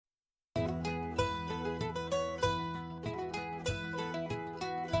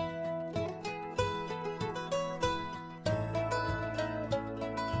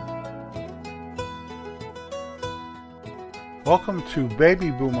Welcome to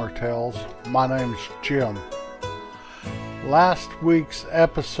Baby Boomer Tales. My name's Jim. Last week's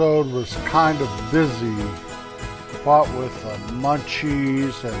episode was kind of busy, what with the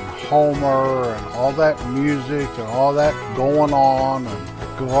Munchies and Homer and all that music and all that going on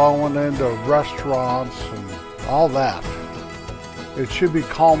and going into restaurants and all that. It should be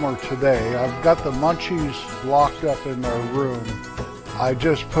calmer today. I've got the Munchies locked up in their room. I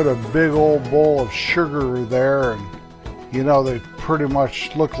just put a big old bowl of sugar there, and you know, they pretty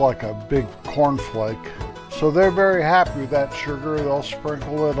much look like a big cornflake. So they're very happy with that sugar. They'll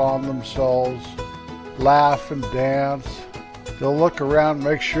sprinkle it on themselves, laugh and dance. They'll look around,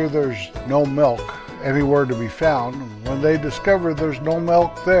 make sure there's no milk anywhere to be found. And when they discover there's no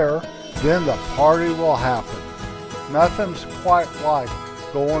milk there, then the party will happen. Nothing's quite like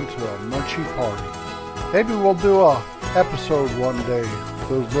going to a Munchie party. Maybe we'll do a episode one day.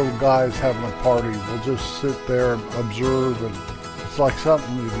 Those little guys having a party. We'll just sit there and observe, and it's like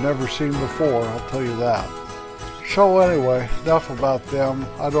something you've never seen before, I'll tell you that. So anyway, enough about them.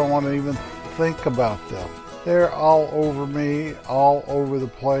 I don't want to even think about them. They're all over me, all over the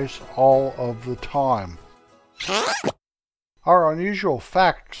place, all of the time. Our unusual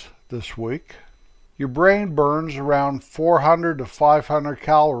facts this week. Your brain burns around 400 to 500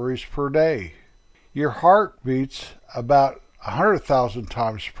 calories per day. Your heart beats about 100,000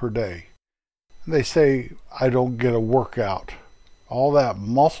 times per day. They say I don't get a workout. All that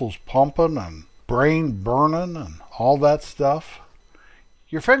muscles pumping and brain burning and all that stuff.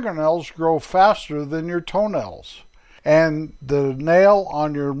 Your fingernails grow faster than your toenails. And the nail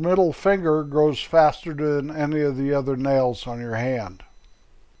on your middle finger grows faster than any of the other nails on your hand.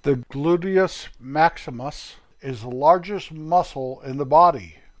 The gluteus maximus is the largest muscle in the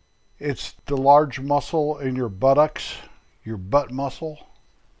body. It's the large muscle in your buttocks, your butt muscle.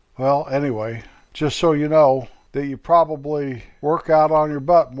 Well, anyway, just so you know that you probably work out on your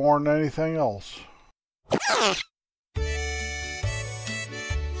butt more than anything else.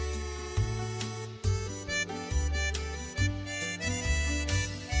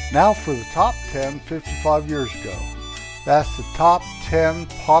 Now for the top 10 55 years ago. That's the top 10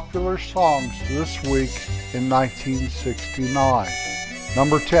 popular songs this week in 1969.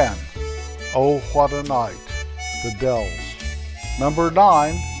 Number 10, Oh What a Night, The Dells. Number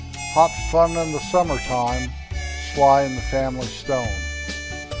 9, Hot Fun in the Summertime, Sly and the Family Stone.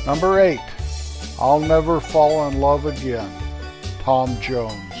 Number 8, I'll Never Fall in Love Again, Tom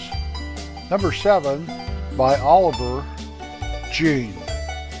Jones. Number 7, by Oliver, Gene.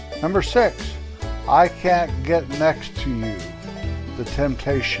 Number 6, I Can't Get Next to You, The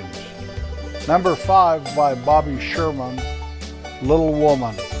Temptations. Number 5, by Bobby Sherman, Little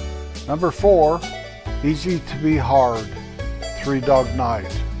Woman. Number 4, Easy to Be Hard, Three Dog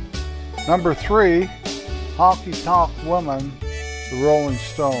Night. Number 3, Honky Tonk Woman, The Rolling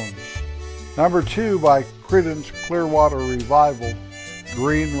Stones. Number 2, by Creedence Clearwater Revival,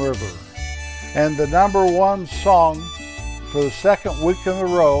 Green River. And the number 1 song for the second week in a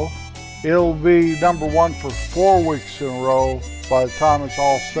row, it'll be number 1 for 4 weeks in a row by the time it's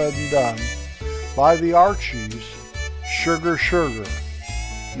all said and done, by the Archies, Sugar Sugar.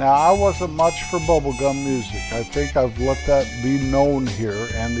 Now, I wasn't much for bubblegum music. I think I've let that be known here,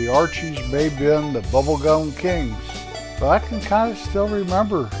 and the Archies may have been the bubblegum kings. But I can kind of still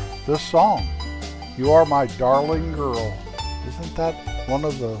remember this song, You Are My Darling Girl. Isn't that one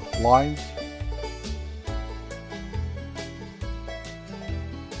of the lines?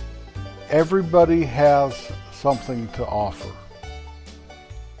 Everybody has something to offer.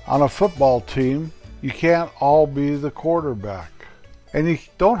 On a football team, you can't all be the quarterback. And you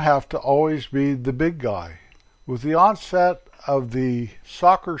don't have to always be the big guy. With the onset of the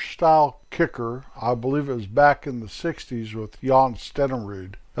soccer-style kicker, I believe it was back in the 60s with Jan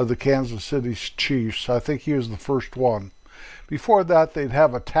Stenerud of the Kansas City Chiefs. I think he was the first one. Before that, they'd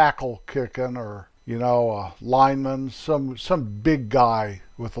have a tackle kicking, or, you know, a lineman, some big guy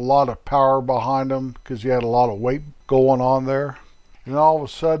with a lot of power behind him because he had a lot of weight going on there. And all of a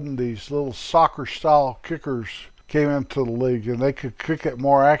sudden, these little soccer-style kickers came into the league, and they could kick it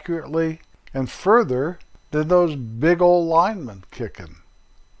more accurately and further than those big old linemen kicking.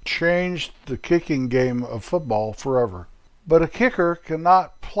 Changed the kicking game of football forever. But a kicker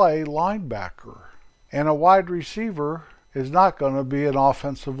cannot play linebacker, and a wide receiver is not going to be an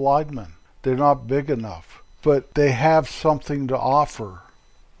offensive lineman. They're not big enough, but they have something to offer.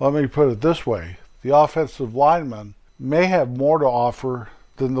 Let me put it this way. The offensive lineman may have more to offer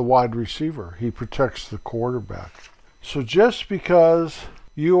than the wide receiver. He protects the quarterback. So just because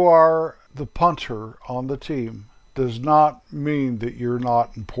you are the punter on the team does not mean that you're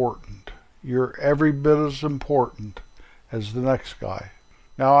not important. You're every bit as important as the next guy.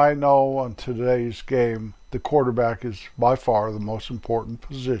 Now I know on today's game the quarterback is by far the most important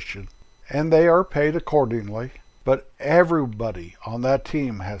position, and they are paid accordingly, but everybody on that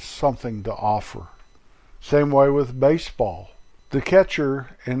team has something to offer. Same way with baseball. The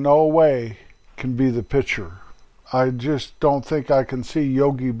catcher in no way can be the pitcher. I just don't think I can see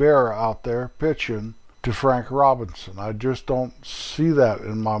Yogi Berra out there pitching to Frank Robinson. I just don't see that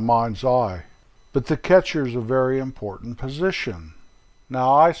in my mind's eye. But the catcher is a very important position.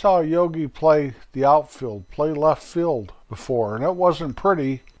 Now, I saw Yogi play the outfield, play left field before, and it wasn't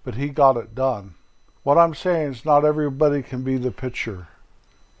pretty, but he got it done. What I'm saying is not everybody can be the pitcher.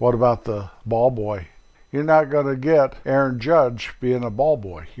 What about the ball boy? You're not going to get Aaron Judge being a ball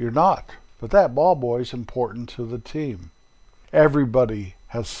boy. You're not. But that ball boy is important to the team. Everybody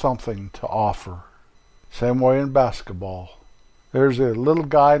has something to offer. Same way in basketball. There's a little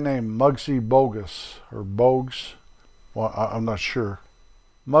guy named Muggsy Bogues, or Bogues. Well, I'm not sure.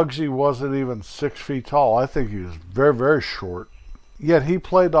 Muggsy wasn't even 6 feet tall. I think he was very, very short. Yet he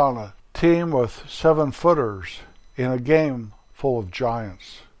played on a team with 7-footers in a game full of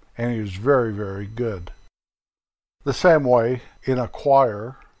giants. And he was very, very good. The same way in a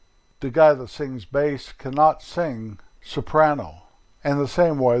choir, the guy that sings bass cannot sing soprano. And the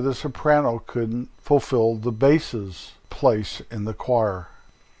same way the soprano couldn't fulfill the bass's place in the choir.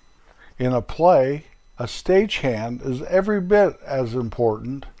 In a play, a stagehand is every bit as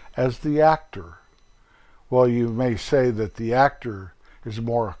important as the actor. Well, you may say that the actor is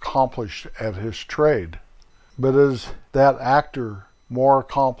more accomplished at his trade. But is that actor more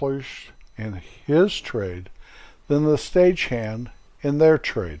accomplished in his trade than the stagehand in their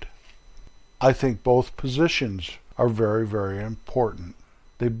trade? I think both positions are very, very important.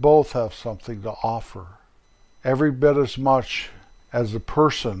 They both have something to offer. Every bit as much as the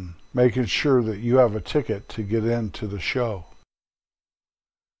person making sure that you have a ticket to get into the show.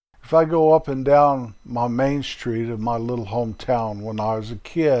 If I go up and down my main street of my little hometown when I was a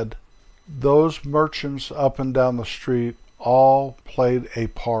kid, those merchants up and down the street all played a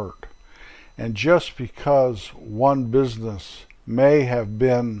part. And just because one business may have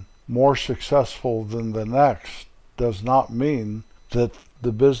been more successful than the next does not mean that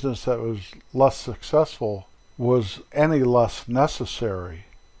the business that was less successful was any less necessary.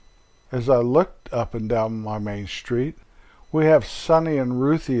 As I looked up and down my main street, we have Sonny and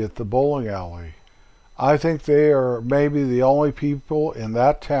Ruthie at the bowling alley. I think they are maybe the only people in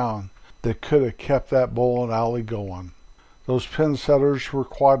that town that could have kept that bowling alley going. Those pin setters were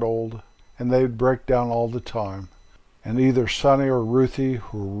quite old, and they'd break down all the time. And either Sonny or Ruthie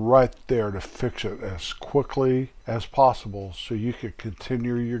were right there to fix it as quickly as possible so you could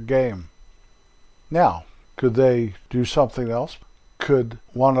continue your game. Now, could they do something else? Could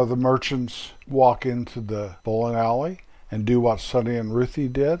one of the merchants walk into the bowling alley and do what Sonny and Ruthie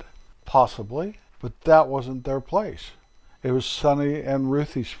did? Possibly, but that wasn't their place. It was Sonny and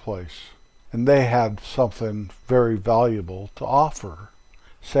Ruthie's place, and they had something very valuable to offer.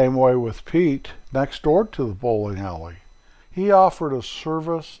 Same way with Pete, next door to the bowling alley. He offered a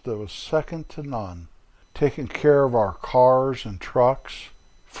service that was second to none, taking care of our cars and trucks,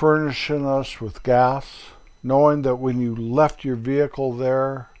 furnishing us with gas, knowing that when you left your vehicle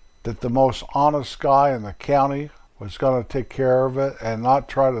there, that the most honest guy in the county was going to take care of it and not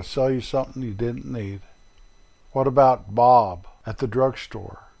try to sell you something you didn't need. What about Bob at the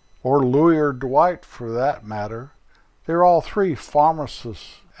drugstore? Or Louie or Dwight, for that matter? They're all three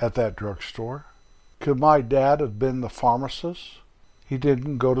pharmacists at that drugstore. Could my dad have been the pharmacist? He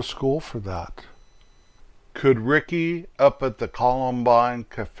didn't go to school for that. Could Ricky up at the Columbine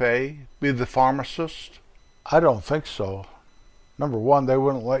Cafe be the pharmacist? I don't think so. Number one, they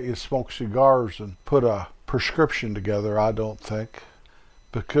wouldn't let you smoke cigars and put a prescription together, I don't think.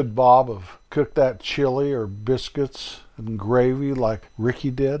 But could Bob have cooked that chili or biscuits and gravy like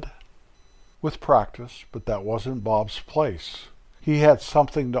Ricky did? With practice, but that wasn't Bob's place. He had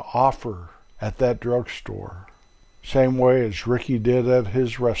something to offer at that drugstore, same way as Ricky did at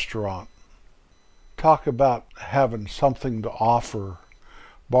his restaurant. Talk about having something to offer.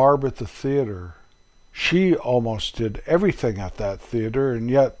 Barb at the theater. She almost did everything at that theater,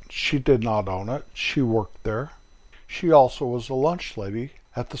 and yet she did not own it. She worked there. She also was a lunch lady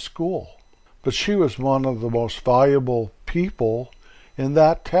at the school. But she was one of the most valuable people in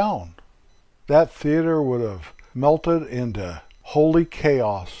that town. That theater would have melted into holy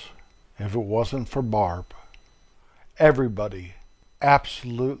chaos if it wasn't for Barb. Everybody,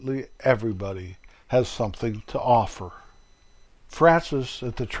 absolutely everybody, has something to offer. Francis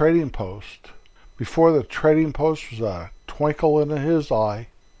at the Trading Post, before the Trading Post was a twinkle in his eye,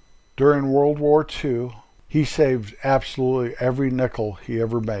 during World War II, He saved absolutely every nickel he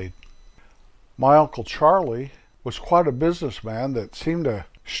ever made. My Uncle Charlie was quite a businessman that seemed to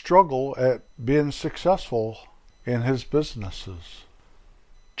struggle at being successful in his businesses.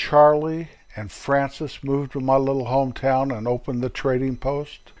 Charlie and Francis moved to my little hometown and opened the Trading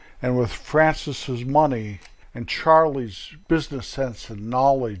Post. And with Francis's money and Charlie's business sense and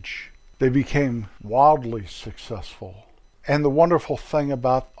knowledge, they became wildly successful. And the wonderful thing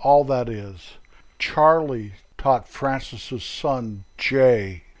about all that is, Charlie taught Francis's son,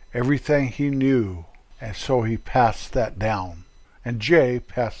 Jay, everything he knew, and so he passed that down. And Jay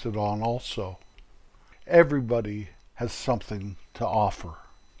passed it on also. Everybody has something to offer.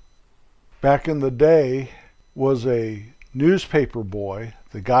 Back in the day was a newspaper boy,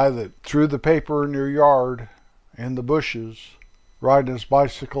 the guy that threw the paper in your yard in the bushes, riding his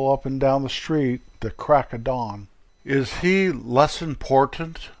bicycle up and down the street at the crack of dawn. Is he less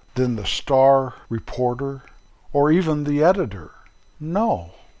important than the star reporter or even the editor?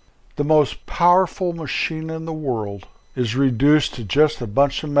 No. The most powerful machine in the world is reduced to just a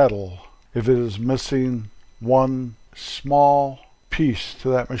bunch of metal if it is missing one small piece to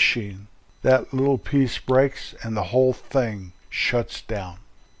that machine. That little piece breaks and the whole thing shuts down.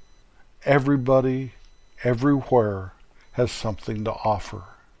 Everybody, everywhere, has something to offer.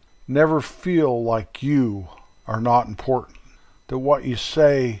 Never feel like you are not important, that what you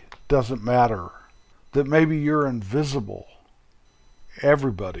say doesn't matter, that maybe you're invisible.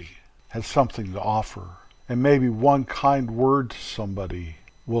 Everybody has something to offer, and maybe one kind word to somebody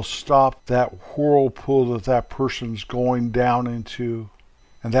will stop that whirlpool that person's going down into.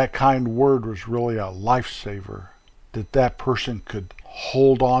 And that kind word was really a lifesaver that person could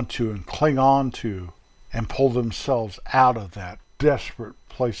hold on to and cling on to and pull themselves out of that desperate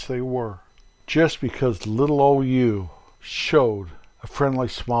place they were. Just because little old you showed a friendly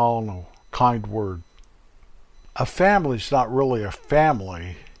smile and a kind word. A family's not really a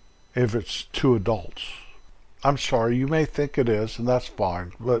family if it's two adults. I'm sorry, you may think it is, and that's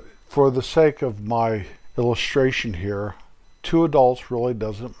fine. But for the sake of my illustration here, two adults really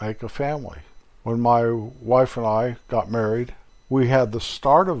doesn't make a family. When my wife and I got married, we had the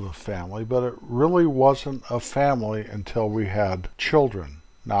start of a family, but it really wasn't a family until we had children.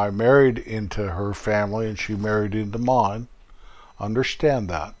 Now, I married into her family and she married into mine. Understand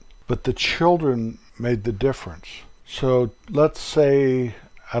that. But the children made the difference. So let's say,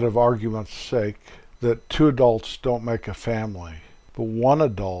 out of argument's sake, that two adults don't make a family, but one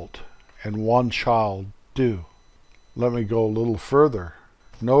adult and one child do. Let me go a little further.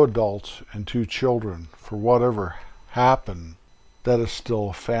 No adults and two children, for whatever happened, that is still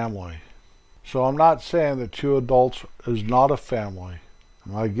a family. So I'm not saying that two adults is not a family.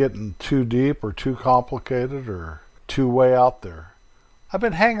 Am I getting too deep or too complicated or too way out there? I've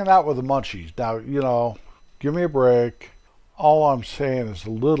been hanging out with the munchies. Now, give me a break. All I'm saying is a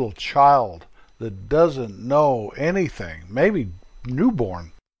little child that doesn't know anything, maybe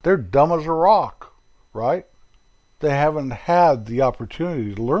newborn, they're dumb as a rock, right? They haven't had the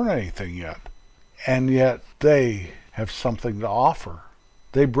opportunity to learn anything yet, and yet they have something to offer.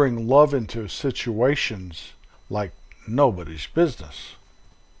 They bring love into situations like nobody's business.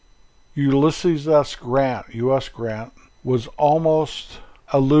 Ulysses S. Grant, U.S. Grant, was almost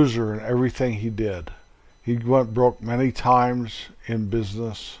a loser in everything he did. He went broke many times in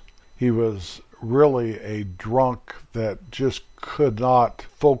business. He was really a drunk that just could not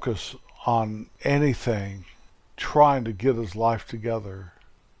focus on anything, trying to get his life together.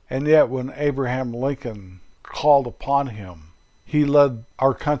 And yet when Abraham Lincoln called upon him, he led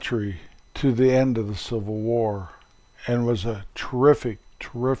our country to the end of the Civil War and was a terrific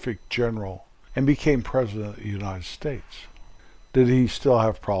general and became President of the United States. Did he still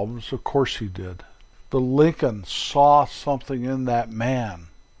have problems? Of course he did. But Lincoln saw something in that man,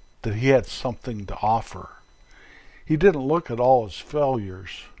 that he had something to offer. He didn't look at all his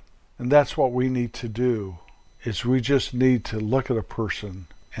failures. And that's what we need to do, is we just need to look at a person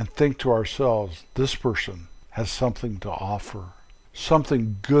and think to ourselves, this person has something to offer.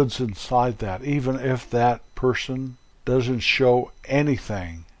 Something good's inside that, even if that person doesn't show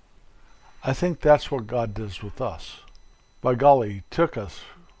anything. I think that's what God does with us. By golly, He took us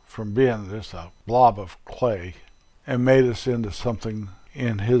from being just a blob of clay and made us into something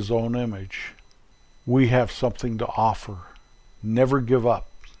in His own image. We have something to offer. Never give up.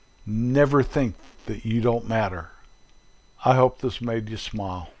 Never think that you don't matter. I hope this made you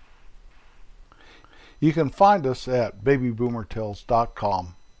smile. You can find us at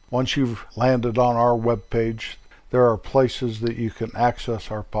babyboomertales.com. Once you've landed on our webpage, there are places that you can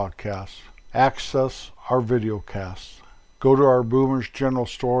access our podcasts, access our videocasts, Go to our Boomers General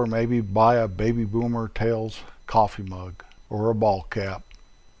Store and maybe buy a Baby Boomer Tales coffee mug or a ball cap.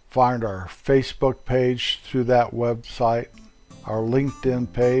 Find our Facebook page through that website, our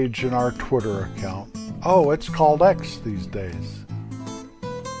LinkedIn page, and our Twitter account. Oh, it's called X these days.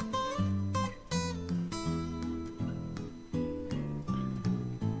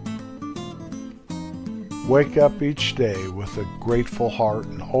 Wake up each day with a grateful heart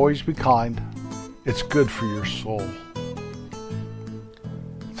and always be kind. It's good for your soul.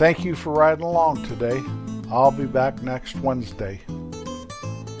 Thank you for riding along today. I'll be back next Wednesday.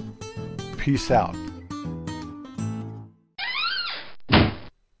 Peace out.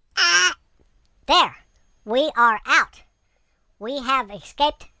 There, we are out. We have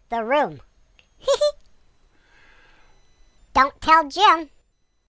escaped the room. Don't tell Jim.